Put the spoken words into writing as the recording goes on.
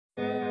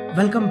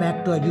Welcome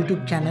back to our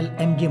YouTube channel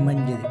MJ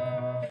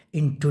Manjari.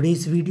 In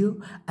today's video,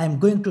 I am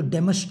going to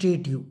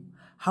demonstrate you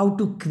how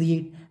to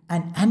create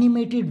an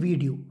animated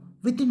video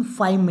within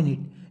 5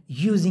 minutes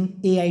using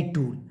AI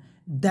tool,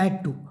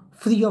 that too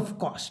free of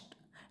cost.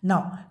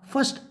 Now,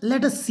 first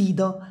let us see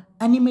the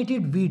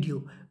animated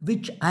video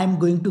which I am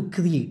going to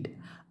create.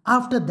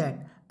 After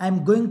that, I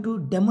am going to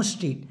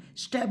demonstrate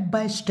step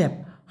by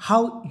step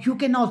how you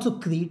can also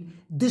create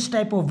this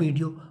type of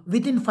video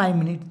within 5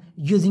 minutes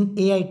using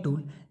AI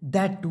tool,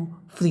 that too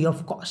free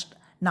of cost.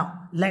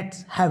 Now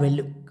let's have a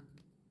look.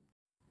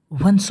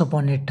 Once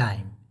upon a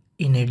time,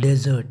 in a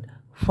desert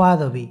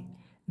far away,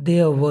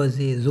 there was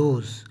a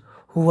rose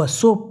who was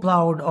so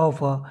proud of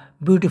her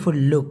beautiful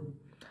look.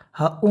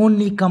 Her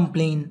only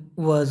complaint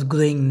was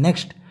growing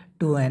next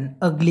to an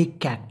ugly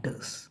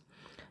cactus.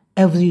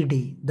 Every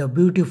day, the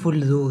beautiful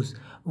rose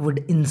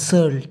would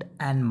insult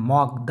and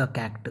mock the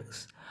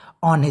cactus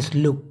on his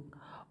look.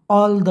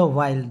 All the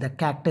while, the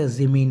cactus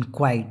remained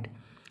quiet.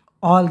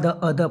 All the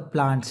other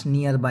plants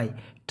nearby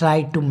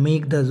tried to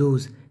make the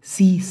rose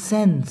see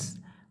sense,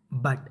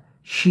 but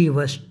she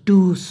was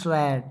too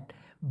swayed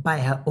by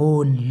her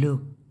own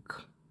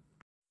look.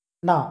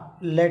 Now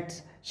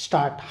let's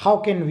start. How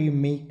can we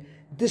make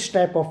this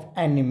type of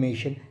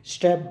animation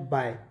step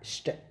by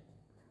step?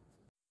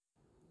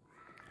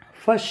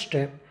 First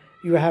step,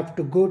 you have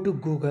to go to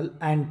Google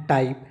and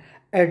type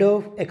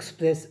Adobe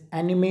Express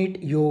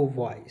Animate Your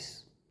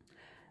Voice.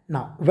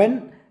 Now,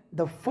 when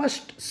the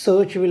first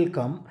search will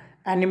come,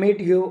 animate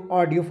your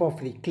audio for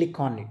free, click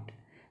on it.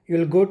 You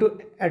will go to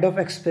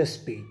Adobe Express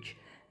page.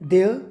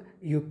 There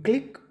you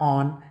click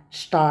on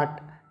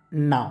Start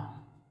Now.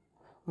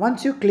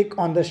 Once you click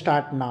on the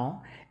Start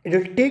Now, it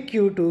will take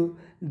you to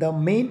the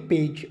main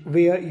page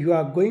where you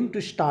are going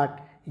to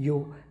start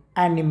your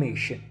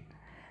animation.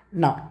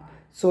 Now,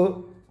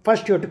 so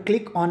first you have to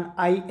click on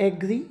I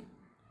agree.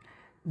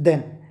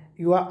 Then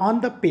you are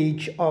on the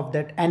page of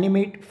that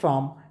animate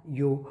from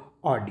your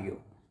audio.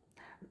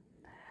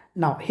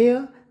 Now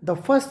here the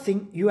first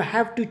thing, you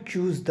have to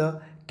choose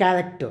the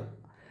character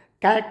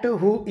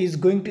who is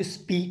going to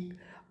speak,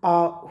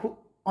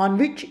 on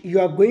which you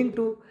are going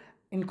to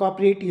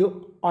incorporate your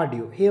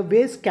audio. Here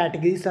various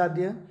categories are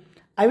there.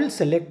 I will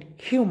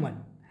select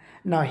human.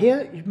 Now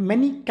here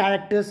many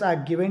characters are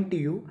given to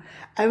you.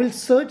 I will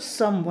search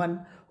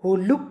someone who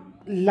look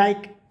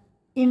like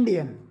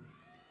Indian.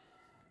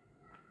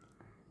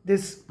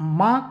 This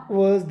mark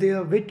was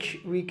there which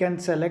we can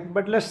select,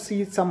 but let's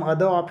see some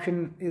other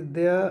option is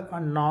there or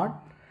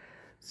not.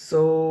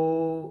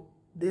 So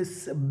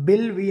this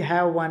bill, we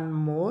have one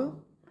more,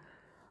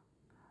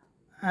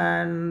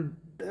 and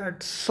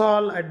that's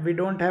all. We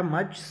don't have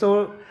much,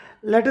 so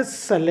let us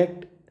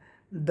select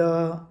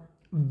the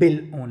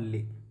bill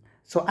only.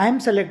 So I am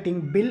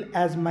selecting bill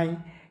as my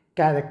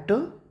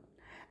character.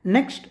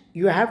 Next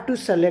you have to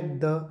select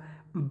the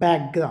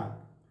background.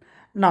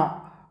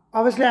 Now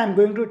obviously I am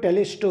going to tell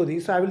a story,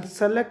 so I will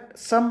select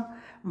some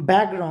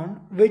background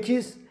which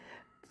is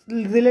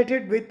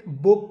related with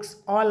books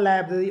or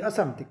library or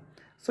something.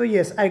 So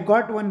yes, I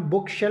got one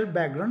bookshelf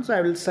background, so I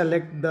will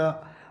select the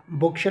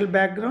bookshelf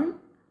background.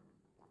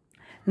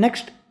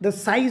 Next, the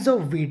size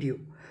of video.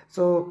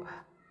 So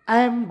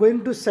I am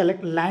going to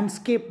select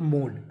landscape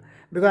mode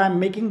because I am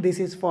making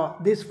this for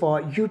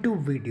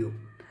YouTube video.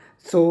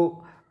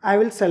 So I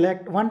will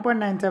select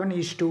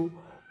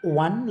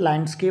 1.97:1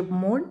 landscape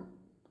mode.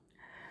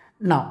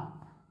 Now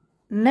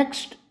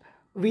next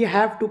we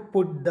have to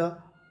put the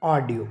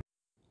audio.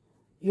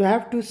 You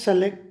have to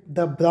select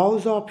the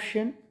browse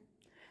option.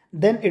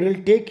 Then it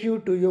will take you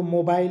to your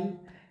mobile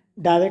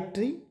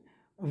directory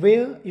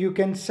where you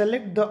can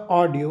select the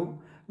audio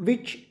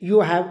which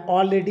you have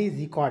already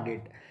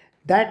recorded.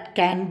 That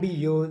can be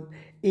your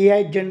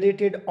AI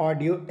generated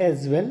audio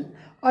as well,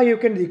 or you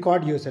can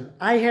record yourself.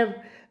 I have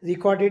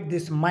recorded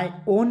this my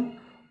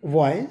own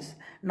voice.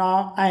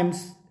 Now I am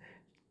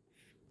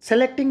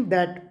selecting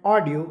that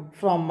audio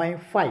from my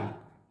file.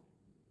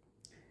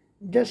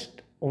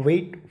 Just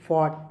wait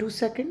for 2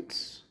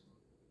 seconds.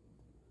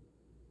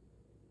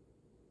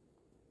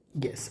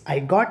 Yes, I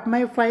got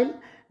my file.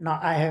 Now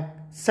I have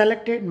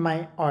selected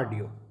my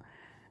audio.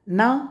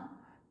 Now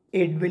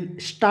it will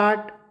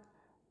start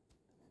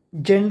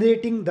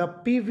generating the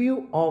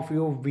preview of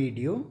your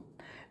video.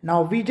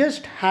 Now we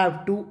just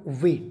have to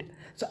wait.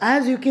 So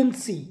as you can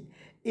see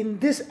in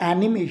this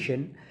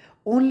animation,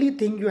 only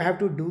thing you have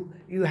to do,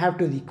 you have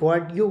to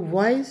record your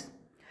voice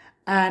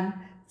and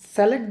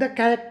select the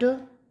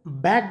character,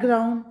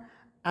 background,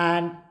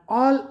 and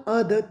all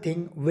other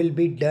thing will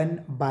be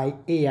done by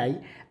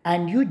AI,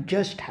 and you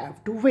just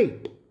have to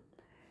wait.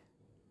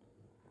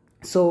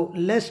 So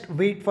let's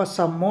wait for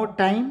some more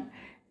time.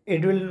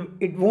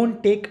 It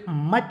won't take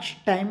much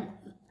time,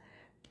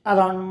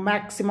 around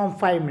maximum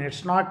 5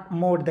 minutes, not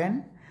more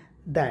than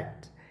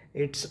that.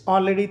 It's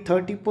already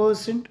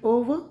 30%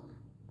 over.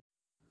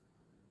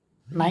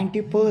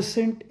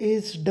 90%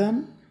 is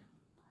done.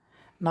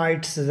 Now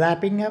it's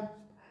wrapping up.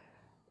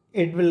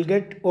 It will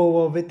get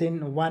over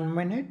within 1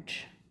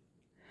 minute.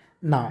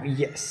 Now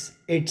yes,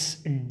 it's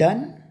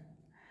done.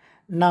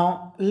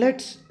 Now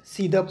let's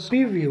see the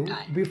preview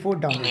before In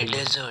a downloading.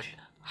 desert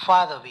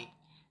far away,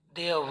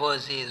 there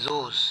was a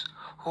rose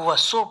who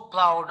was so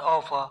proud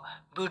of her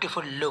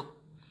beautiful look.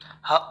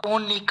 Her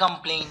only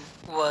complaint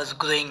was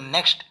growing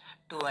next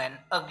to an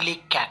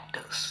ugly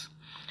cactus.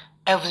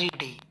 Every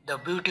day, the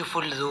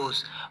beautiful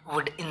rose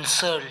would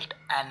insult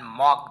and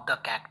mock the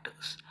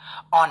cactus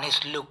on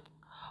his look,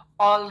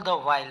 all the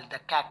while the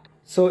cactus.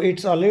 So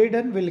it's already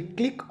done. We'll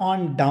click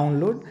on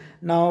download.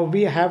 Now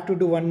we have to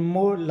do one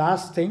more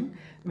last thing,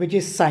 which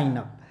is sign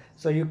up.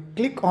 So you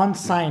click on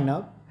sign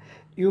up.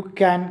 You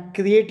can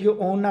create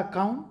your own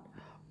account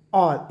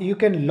or you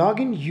can log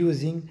in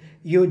using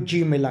your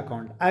Gmail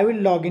account. I will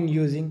log in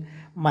using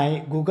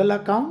my Google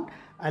account.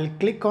 I'll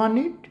click on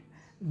it.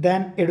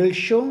 Then it will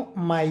show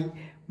my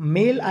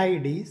mail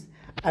IDs.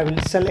 I will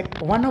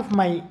select one of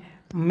my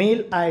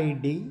mail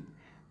ID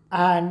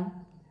and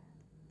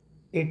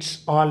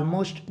it's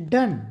almost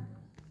done.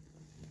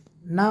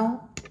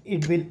 Now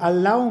it will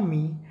allow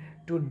me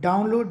to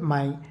download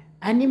my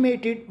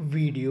animated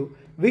video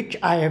which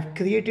I have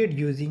created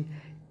using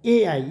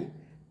AI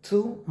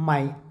through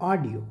my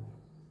audio.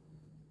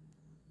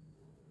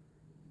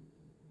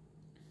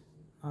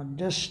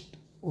 Just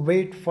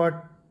wait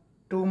for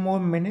 2 more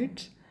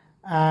minutes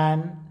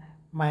and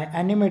my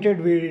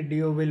animated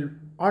video will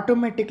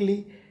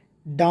automatically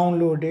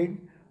download it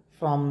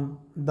from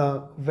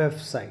the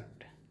website.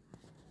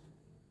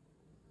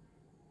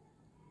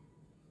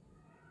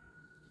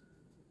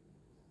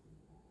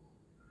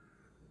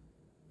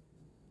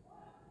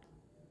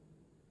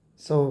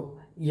 So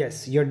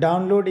yes, your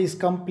download is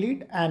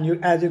complete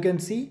and as you can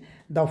see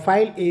the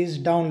file is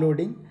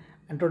downloading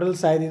and total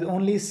size is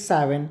only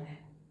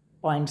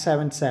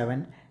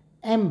 7.77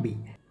 MB.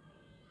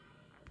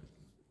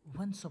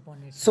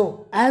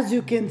 So as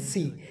you can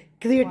see,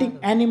 creating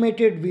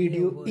animated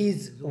video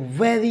is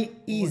very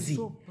easy.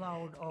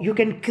 You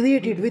can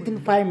create it within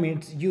 5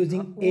 minutes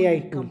using AI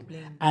tool.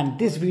 And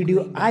this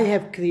video I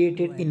have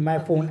created in my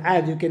phone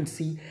as you can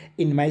see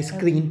in my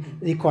screen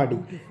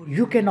recording.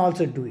 You can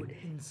also do it.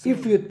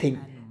 If you think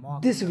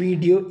this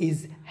video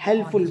is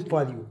helpful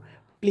for you,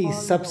 please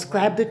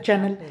subscribe the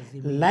channel,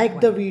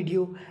 like the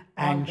video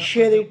and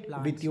share it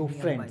with your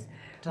friends.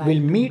 We'll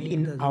meet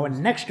in our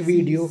next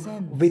video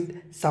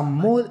with some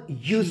more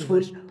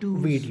useful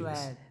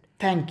videos.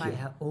 Thank you.